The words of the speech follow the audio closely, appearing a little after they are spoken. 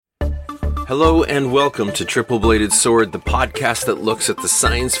Hello and welcome to Triple Bladed Sword, the podcast that looks at the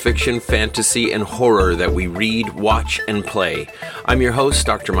science fiction, fantasy, and horror that we read, watch, and play. I'm your host,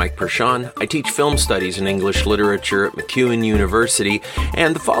 Dr. Mike Pershawn. I teach film studies and English literature at MacEwan University,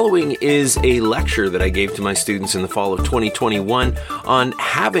 and the following is a lecture that I gave to my students in the fall of 2021 on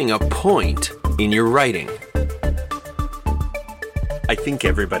having a point in your writing. I think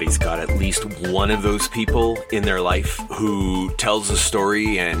everybody's got at least one of those people in their life who tells a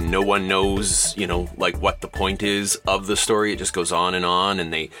story and no one knows, what the point is of the story. It just goes on,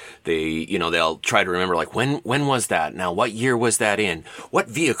 and they'll try to remember, when was that? Now, what year was that in? What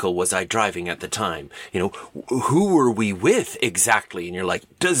vehicle was I driving at the time? Who were we with exactly? And you're like,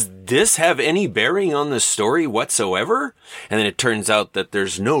 does this have any bearing on the story whatsoever? And then it turns out that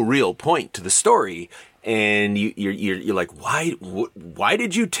there's no real point to the story. And you're like, why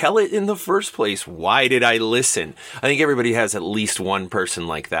did you tell it in the first place? Why did I listen? I think everybody has at least one person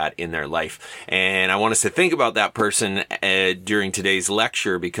like that in their life. And I want us to think about that person during today's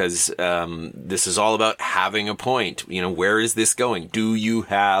lecture, because this is all about having a point. Where is this going? Do you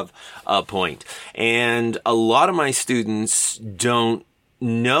have a point? And a lot of my students don't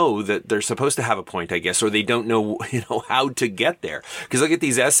know that they're supposed to have a point, I guess, or they don't know, how to get there. Because I get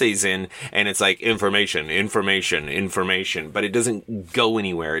these essays in and it's like information, but it doesn't go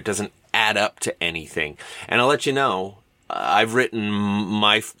anywhere. It doesn't add up to anything. And I'll let you know, I've written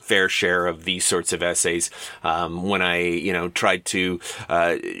my fair share of these sorts of essays when I, tried to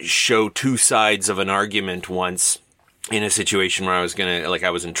show two sides of an argument once. In a situation where I was I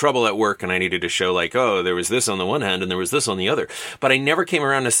was in trouble at work and I needed to show there was this on the one hand and there was this on the other. But I never came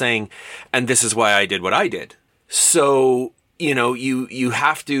around to saying, and this is why I did what I did. So, you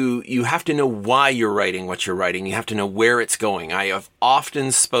have to know why you're writing what you're writing. You have to know where it's going. I have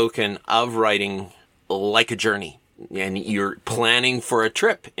often spoken of writing like a journey. And you're planning for a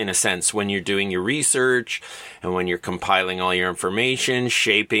trip, in a sense, when you're doing your research and when you're compiling all your information.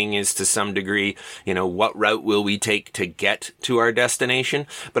 Shaping is, to some degree, what route will we take to get to our destination?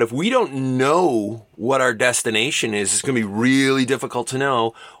 But if we don't know what our destination is, it's going to be really difficult to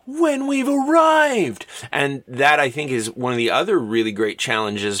know when we've arrived. And that, I think, is one of the other really great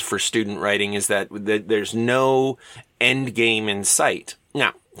challenges for student writing, is that there's no end game in sight.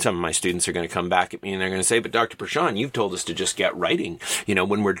 Now, some of my students are going to come back at me and they're going to say, but Dr. Pershawn, you've told us to just get writing.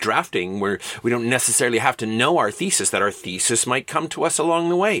 When we're drafting, we don't necessarily have to know our thesis, that our thesis might come to us along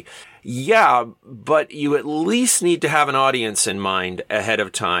the way. Yeah, but you at least need to have an audience in mind ahead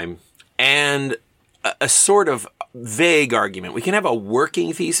of time and a sort of vague argument. We can have a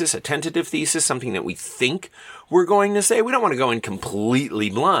working thesis, a tentative thesis, something that we think we're going to say. We don't want to go in completely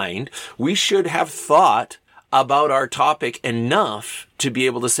blind. We should have thought about our topic enough to be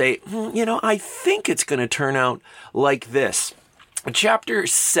able to say, I think it's going to turn out like this. Chapter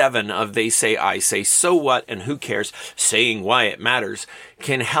 7 of They Say, I Say, So What and Who Cares, Saying Why It Matters,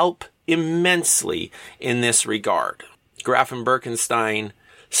 can help immensely in this regard. Graf and Birkenstein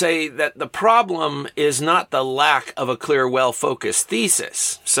say that the problem is not the lack of a clear, well-focused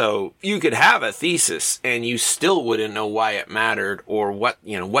thesis. So you could have a thesis and you still wouldn't know why it mattered or what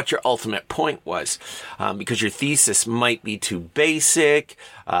your ultimate point was, because your thesis might be too basic.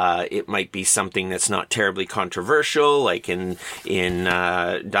 It might be something that's not terribly controversial, like in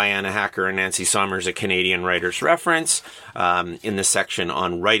Diana Hacker and Nancy Sommers, A Canadian Writer's Reference. In the section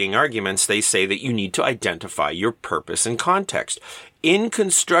on writing arguments, they say that you need to identify your purpose and context. In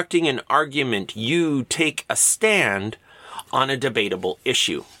constructing an argument, you take a stand on a debatable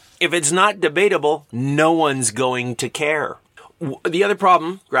issue. If it's not debatable, no one's going to care. The other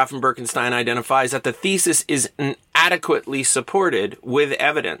problem Graf and Birkenstein identifies is that the thesis is inadequately supported with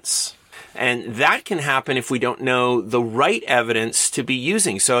evidence. And that can happen if we don't know the right evidence to be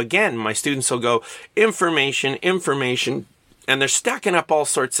using. So again, my students will go, information, and they're stacking up all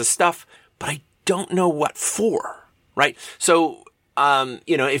sorts of stuff, but I don't know what for, right? So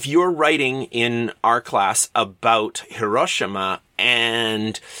if you're writing in our class about Hiroshima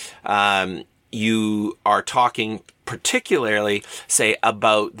and you are talking particularly, say,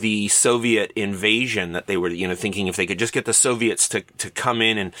 about the Soviet invasion that they were, thinking if they could just get the Soviets to come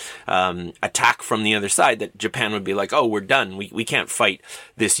in and attack from the other side, that Japan would be like, oh, we're done. We can't fight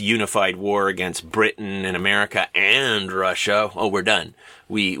this unified war against Britain and America and Russia. Oh, we're done.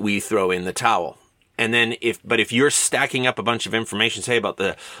 We throw in the towel. And then if you're stacking up a bunch of information, say about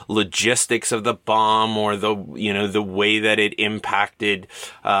the logistics of the bomb or the way that it impacted,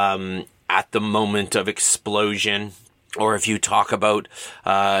 at the moment of explosion, or if you talk about,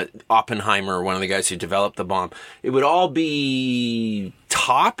 Oppenheimer, one of the guys who developed the bomb, it would all be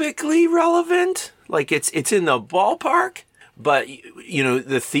topically relevant. Like it's in the ballpark, But,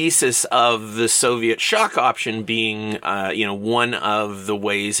 the thesis of the Soviet shock option being, one of the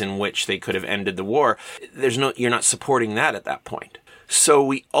ways in which they could have ended the war, you're not supporting that at that point. So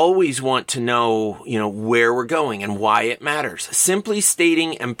we always want to know, where we're going and why it matters. Simply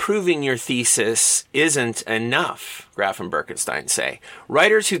stating and proving your thesis isn't enough, Graff and Birkenstein say.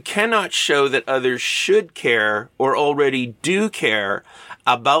 Writers who cannot show that others should care or already do care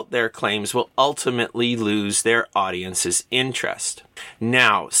about their claims will ultimately lose their audience's interest.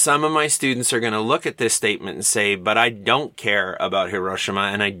 Now, some of my students are going to look at this statement and say, but I don't care about Hiroshima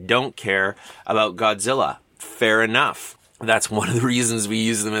and I don't care about Godzilla. Fair enough. That's one of the reasons we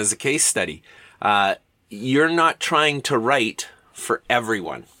use them as a case study. You're not trying to write for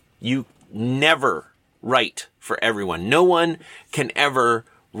everyone. You never write for everyone. No one can ever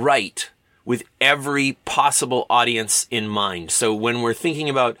write with every possible audience in mind. So when we're thinking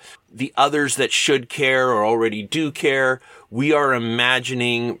about the others that should care or already do care, we are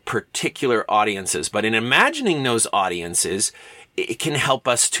imagining particular audiences. But in imagining those audiences, it can help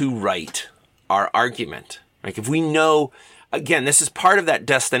us to write our argument. Like if we know, again, this is part of that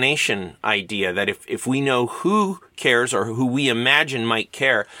destination idea that if we know who cares or who we imagine might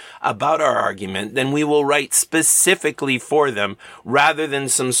care about our argument, then we will write specifically for them rather than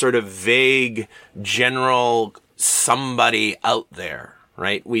some sort of vague, general somebody out there,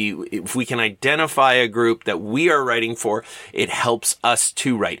 right? If we can identify a group that we are writing for, it helps us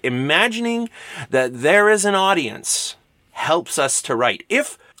to write. Imagining that there is an audience helps us to write,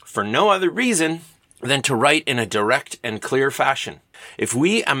 if for no other reason than to write in a direct and clear fashion. If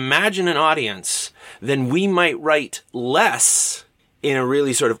we imagine an audience, then we might write less in a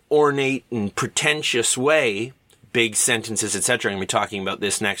really sort of ornate and pretentious way, big sentences, etc. I'm going to be talking about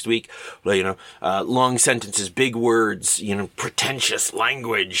this next week. Long sentences, big words, pretentious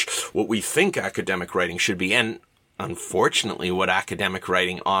language, what we think academic writing should be, and unfortunately what academic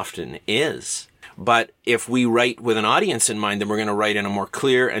writing often is. But if we write with an audience in mind, then we're going to write in a more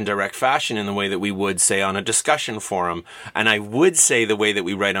clear and direct fashion in the way that we would say on a discussion forum. And I would say the way that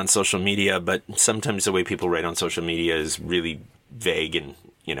we write on social media, but sometimes the way people write on social media is really vague and,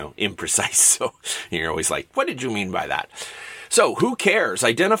 imprecise. So you're always like, what did you mean by that? So who cares?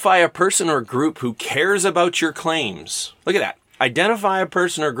 Identify a person or group who cares about your claims. Look at that. Identify a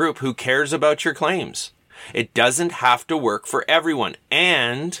person or group who cares about your claims. It doesn't have to work for everyone.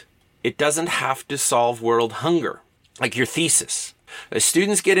 And it doesn't have to solve world hunger, like your thesis. The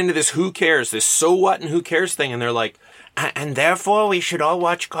students get into this who cares, this so what and who cares thing, and they're like, and therefore we should all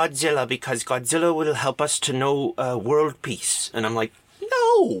watch Godzilla because Godzilla will help us to know world peace. And I'm like,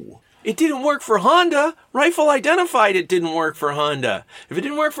 no, it didn't work for Honda. Rifle identified it didn't work for Honda. If it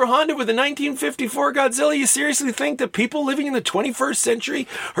didn't work for Honda with the 1954 Godzilla, you seriously think that people living in the 21st century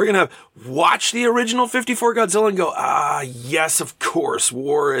are going to watch the original 54 Godzilla and go, yes, of course,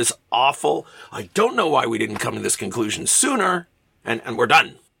 war is awful. I don't know why we didn't come to this conclusion sooner. And we're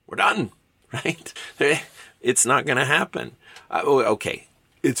done. We're done, right? It's not going to happen. Okay.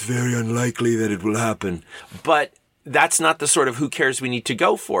 It's very unlikely that it will happen. But that's not the sort of who cares we need to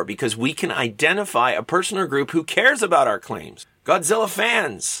go for, because we can identify a person or group who cares about our claims. Godzilla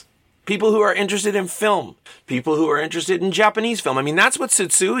fans, people who are interested in film, people who are interested in Japanese film. I mean, that's what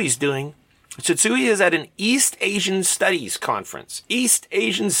Tsutsui is doing. Tsutsui is at an East Asian Studies conference. East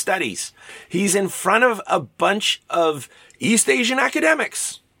Asian Studies. He's in front of a bunch of East Asian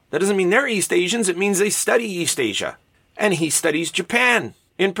academics. That doesn't mean they're East Asians. It means they study East Asia. And he studies Japan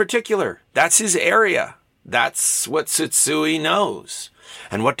in particular. That's his area. That's what Tsutsui knows.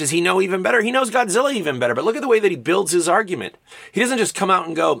 And what does he know even better? He knows Godzilla even better. But look at the way that he builds his argument. He doesn't just come out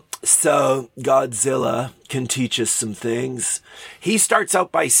and go, so Godzilla can teach us some things. He starts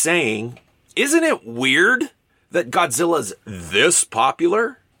out by saying, isn't it weird that Godzilla's this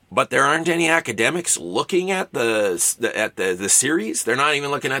popular, but there aren't any academics looking at the series? They're not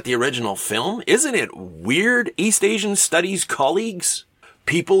even looking at the original film. Isn't it weird, East Asian Studies colleagues?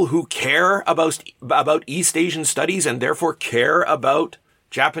 People who care about East Asian studies and therefore care about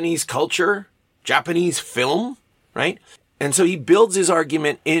Japanese culture, Japanese film, right? And so he builds his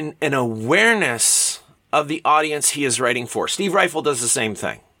argument in an awareness of the audience he is writing for. Steve Rifle does the same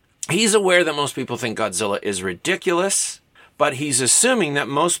thing. He's aware that most people think Godzilla is ridiculous, but he's assuming that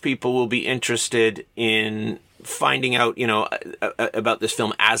most people will be interested in finding out, about this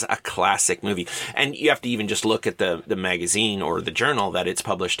film as a classic movie. And you have to even just look at the magazine or the journal that it's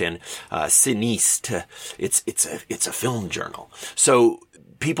published in, Cinéiste. It's a film journal. So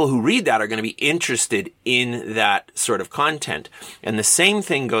people who read that are going to be interested in that sort of content. And the same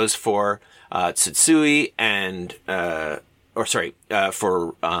thing goes for Tsutsui and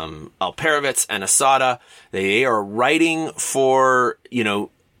Alperovitz and Asada. They are writing for,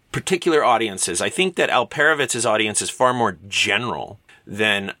 particular audiences. I think that Alperovitz's audience is far more general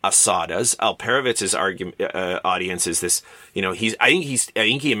than Asada's. Alperovitz's audience is this, I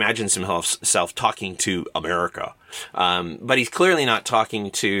think he imagines himself talking to America. But he's clearly not talking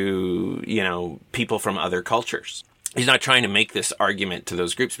to, people from other cultures. He's not trying to make this argument to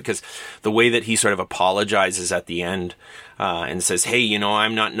those groups, because the way that he sort of apologizes at the end and says, hey,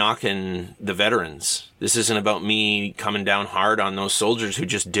 I'm not knocking the veterans. This isn't about me coming down hard on those soldiers who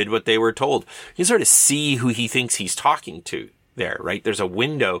just did what they were told. You sort of see who he thinks he's talking to there, right? There's a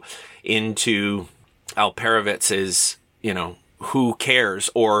window into Alperovitz's, who cares,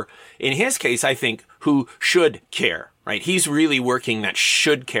 or in his case, I think, who should care. Right? He's really working that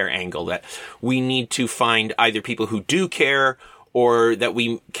should care angle, that we need to find either people who do care or that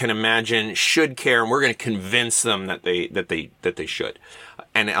we can imagine should care, and we're going to convince them that they should.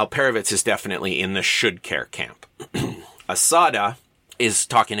 And Alperovitz is definitely in the should care camp. Asada is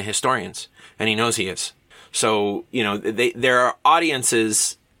talking to historians, and he knows he is. So, there are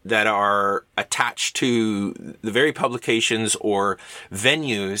audiences that are attached to the very publications or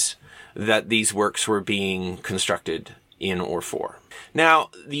venues that these works were being constructed in or for. Now,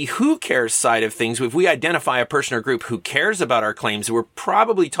 the who cares side of things, if we identify a person or group who cares about our claims, we're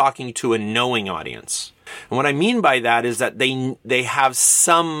probably talking to a knowing audience. And what I mean by that is that they have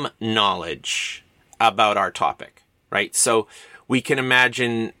some knowledge about our topic, right? So we can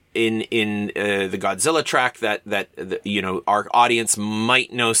imagine in the Godzilla track that our audience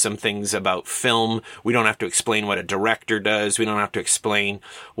might know some things about film. We don't have to explain what a director does. We don't have to explain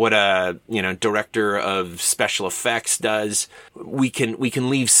what a director of special effects does. We can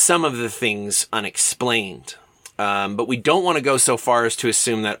leave some of the things unexplained. But we don't want to go so far as to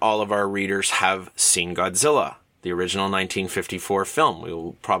assume that all of our readers have seen Godzilla, the original 1954 film. We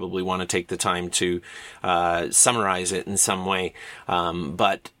will probably want to take the time to summarize it in some way.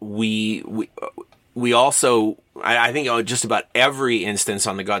 But we also, I think just about every instance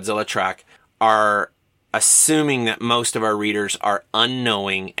on the Godzilla track are assuming that most of our readers are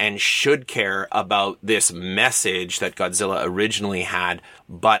unknowing and should care about this message that Godzilla originally had,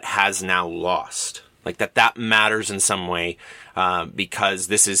 but has now lost. Like that matters in some way, because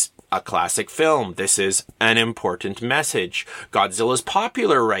this is a classic film. This is an important message. Godzilla's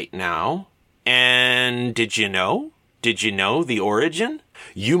popular right now. And did you know the origin?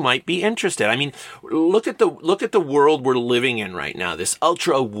 You might be interested. I mean, look at the world we're living in right now. This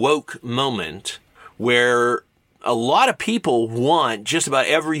ultra woke moment where a lot of people want just about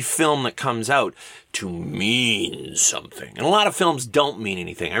every film that comes out to mean something. And a lot of films don't mean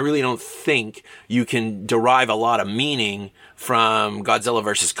anything. I really don't think you can derive a lot of meaning from Godzilla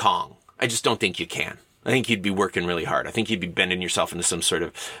vs. Kong. I just don't think you can. I think you'd be working really hard. I think you'd be bending yourself into some sort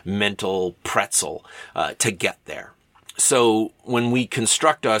of mental pretzel to get there. So when we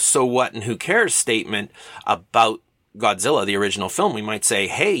construct a so what and who cares statement about Godzilla, the original film, we might say,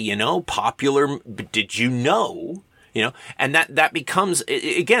 hey, popular, but did you know? And that becomes,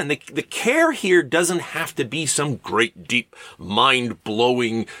 again, the care here doesn't have to be some great, deep,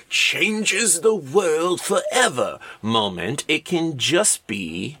 mind-blowing, changes the world forever moment. It can just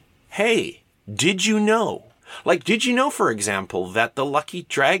be, hey, did you know? Like, did you know, for example, that the Lucky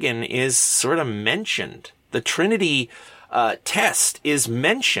Dragon is sort of mentioned? The Trinity test is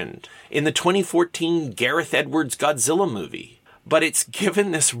mentioned in the 2014 Gareth Edwards Godzilla movie. But it's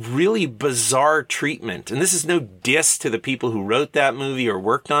given this really bizarre treatment. And this is no diss to the people who wrote that movie or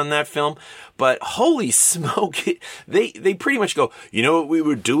worked on that film. But holy smoke, they pretty much go, you know what we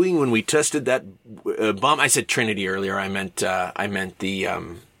were doing when we tested that bomb? I said Trinity earlier. I meant the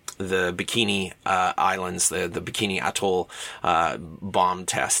Bikini Islands, the Bikini Atoll bomb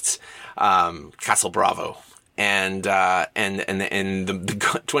tests, Castle Bravo. And the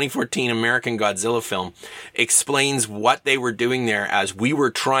 2014 American Godzilla film explains what they were doing there as we were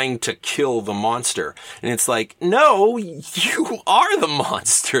trying to kill the monster. And it's like, no, you are the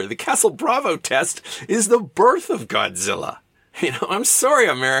monster. The Castle Bravo test is the birth of Godzilla. I'm sorry,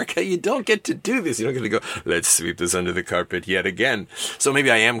 America, you don't get to do this. You don't get to go, let's sweep this under the carpet yet again. So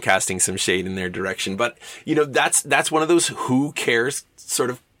maybe I am casting some shade in their direction. But, that's one of those who cares sort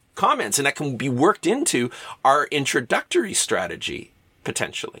of comments, and that can be worked into our introductory strategy,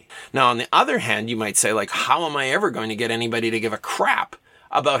 potentially. Now, on the other hand, you might say, like, how am I ever going to get anybody to give a crap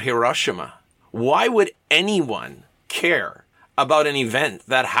about Hiroshima? Why would anyone care about an event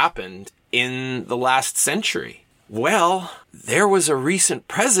that happened in the last century? Well, there was a recent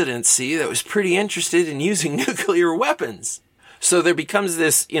presidency that was pretty interested in using nuclear weapons. So there becomes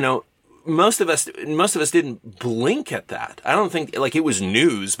this, most of us didn't blink at that. I don't think, like, it was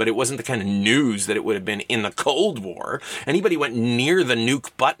news, but it wasn't the kind of news that it would have been in the Cold War. Anybody went near the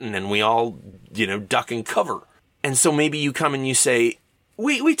nuke button and we all, duck and cover. And so maybe you come and you say,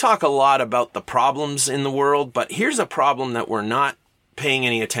 we talk a lot about the problems in the world, but here's a problem that we're not paying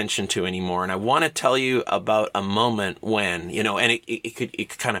any attention to anymore. And I want to tell you about a moment when, and it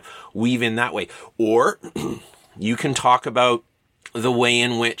could kind of weave in that way. Or you can talk about the way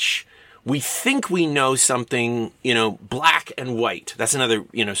in which we think we know something, black and white. That's another,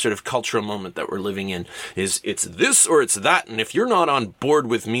 sort of cultural moment that we're living in, is it's this or it's that. And if you're not on board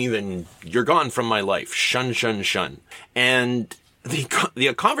with me, then you're gone from my life. Shun, shun, shun. And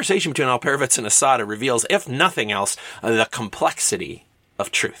the conversation between Alperovitz and Asada reveals, if nothing else, the complexity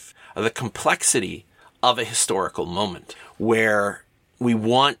of truth, the complexity of a historical moment where we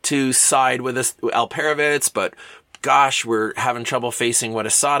want to side with Alperovitz, but gosh, we're having trouble facing what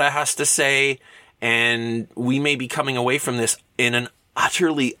Asada has to say, and we may be coming away from this in an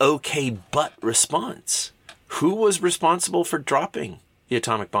utterly okay but response. Who was responsible for dropping the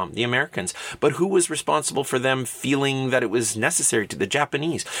atomic bomb? The Americans. But who was responsible for them feeling that it was necessary to? The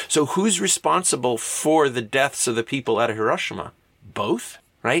Japanese. So who's responsible for the deaths of the people at Hiroshima? Both,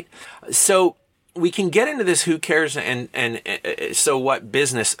 right? So we can get into this who cares and so what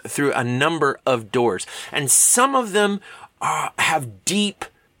business through a number of doors. And some of them have deep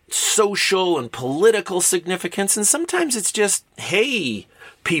social and political significance. And sometimes it's just, hey,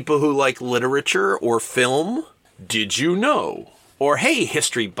 people who like literature or film, did you know? Or, hey,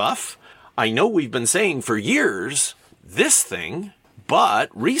 history buff, I know we've been saying for years this thing, but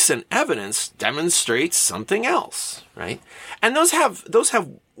recent evidence demonstrates something else, right? And those have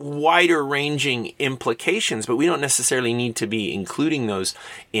wider ranging implications, but we don't necessarily need to be including those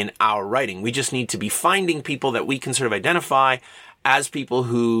in our writing. We just need to be finding people that we can sort of identify as people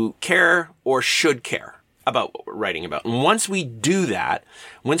who care or should care about what we're writing about. And once we do that,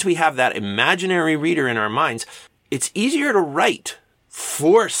 once we have that imaginary reader in our minds, it's easier to write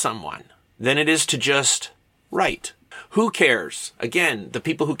for someone than it is to just write. Who cares? Again, the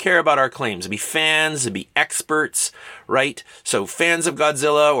people who care about our claims. It'd be fans, it'd be experts, right? So fans of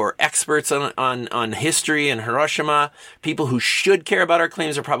Godzilla or experts on history and Hiroshima. People who should care about our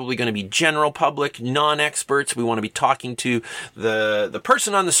claims are probably going to be general public, non-experts. We want to be talking to the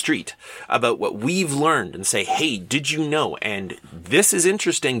person on the street about what we've learned and say, hey, did you know? And this is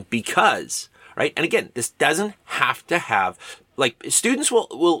interesting because, right? And again, this doesn't have to have, like, students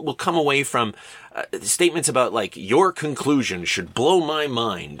will come away from statements about, like, your conclusion should blow my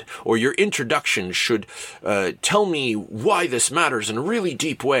mind, or your introduction should tell me why this matters in a really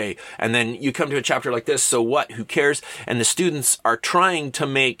deep way. And then you come to a chapter like this, so what? Who cares? And the students are trying to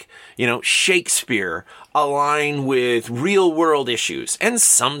make, Shakespeare align with real world issues. And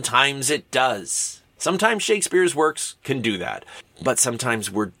sometimes it does. Sometimes Shakespeare's works can do that. But sometimes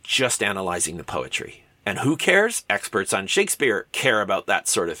we're just analyzing the poetry. And who cares? Experts on Shakespeare care about that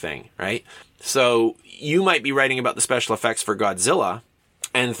sort of thing, right? So you might be writing about the special effects for Godzilla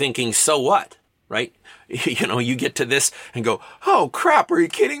and thinking, so what, right? You get to this and go, oh crap, are you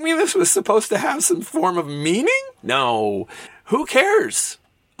kidding me? This was supposed to have some form of meaning? No. Who cares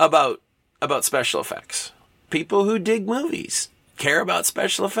about special effects? People who dig movies care about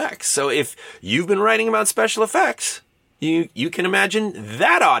special effects. So if you've been writing about special effects, you can imagine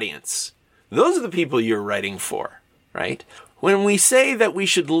that audience. Those are the people you're writing for, right? When we say that we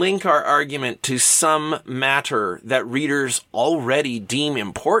should link our argument to some matter that readers already deem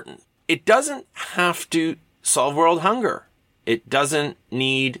important, it doesn't have to solve world hunger. It doesn't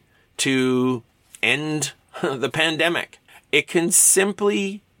need to end the pandemic. It can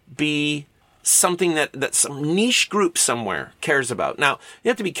simply be something that some niche group somewhere cares about. Now, you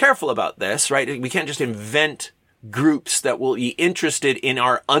have to be careful about this, right? We can't just invent groups that will be interested in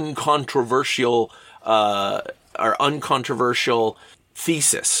our uncontroversial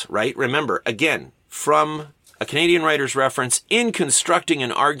thesis, right? Remember, again, from a Canadian writer's reference, in constructing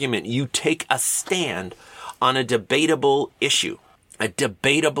an argument, you take a stand on a debatable issue. A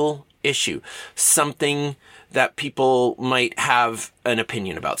debatable issue. Something that people might have an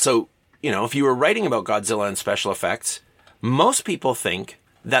opinion about. So, if you were writing about Godzilla and special effects, most people think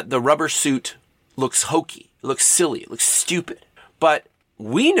that the rubber suit looks hokey. It looks silly. It looks stupid. But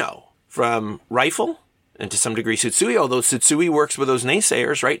we know from Rifle and to some degree Tsutsui, although Tsutsui works with those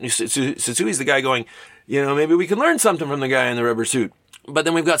naysayers, right? Tsutsui's the guy going, maybe we can learn something from the guy in the rubber suit. But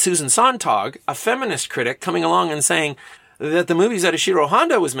then we've got Susan Sontag, a feminist critic, coming along and saying that the movies that Ishiro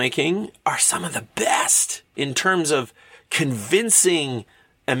Honda was making are some of the best in terms of convincing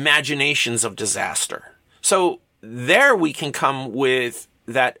imaginations of disaster. So there we can come with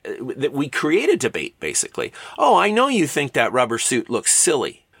that we created debate, basically. Oh, I know you think that rubber suit looks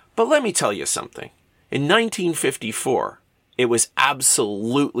silly, but let me tell you something. In 1954, it was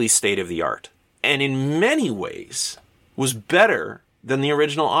absolutely state of the art, and in many ways was better than the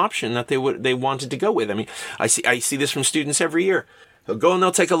original option that they wanted to go with. I mean, I see this from students every year. They'll go and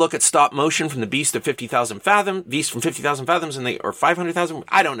they'll take a look at stop motion from the Beast of 50,000 Fathoms, Beast from 50,000 Fathoms, or 500,000.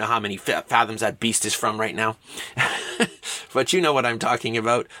 I don't know how many fathoms that Beast is from right now. But you know what I'm talking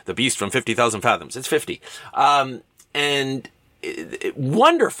about. The Beast from 50,000 Fathoms. It's 50.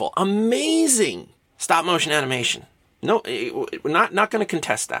 Wonderful, amazing stop motion animation. No, we're not going to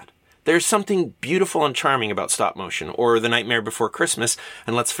contest that. There's something beautiful and charming about stop motion, or The Nightmare Before Christmas.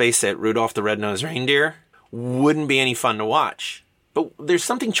 And let's face it, Rudolph the Red-Nosed Reindeer wouldn't be any fun to watch. But there's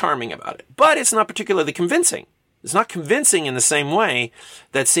something charming about it. But it's not particularly convincing. It's not convincing in the same way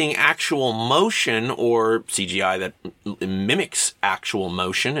that seeing actual motion or CGI that mimics actual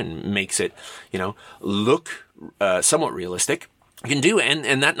motion and makes it, look somewhat realistic can do. And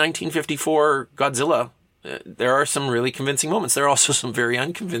that 1954 Godzilla, there are some really convincing moments. There are also some very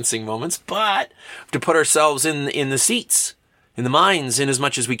unconvincing moments. But to put ourselves in the seats, in the minds, in as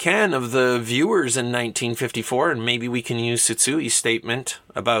much as we can, of the viewers in 1954, and maybe we can use Tsutsuy's statement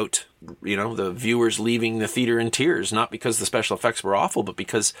about, the viewers leaving the theater in tears, not because the special effects were awful, but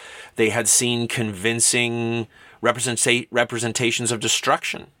because they had seen convincing representations of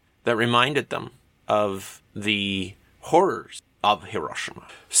destruction that reminded them of the horrors of Hiroshima.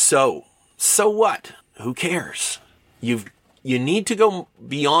 So what? Who cares? You need to go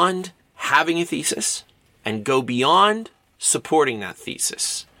beyond having a thesis and go beyond supporting that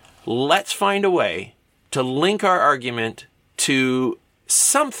thesis. Let's find a way to link our argument to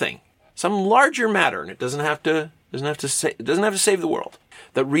something, some larger matter, and it doesn't have to save the world,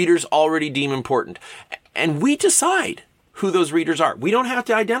 that readers already deem important. And we decide who those readers are. We don't have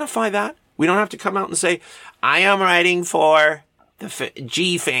to identify that. We don't have to come out and say, I am writing for the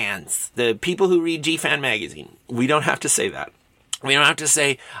G-fans, the people who read G-Fan magazine. We don't have to say that. We don't have to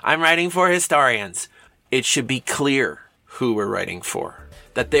say, I'm writing for historians. It should be clear who we're writing for,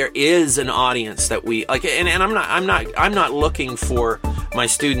 that there is an audience that we like. And I'm not looking for my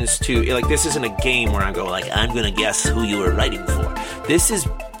students to, this isn't a game where I go I'm going to guess who you were writing for. This is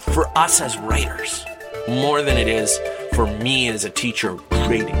for us as writers more than it is for me as a teacher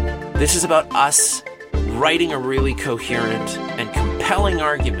grading. This is about us writing a really coherent and compelling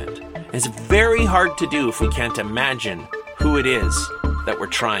argument. And it's very hard to do if we can't imagine who it is that we're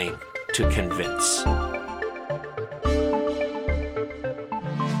trying to convince.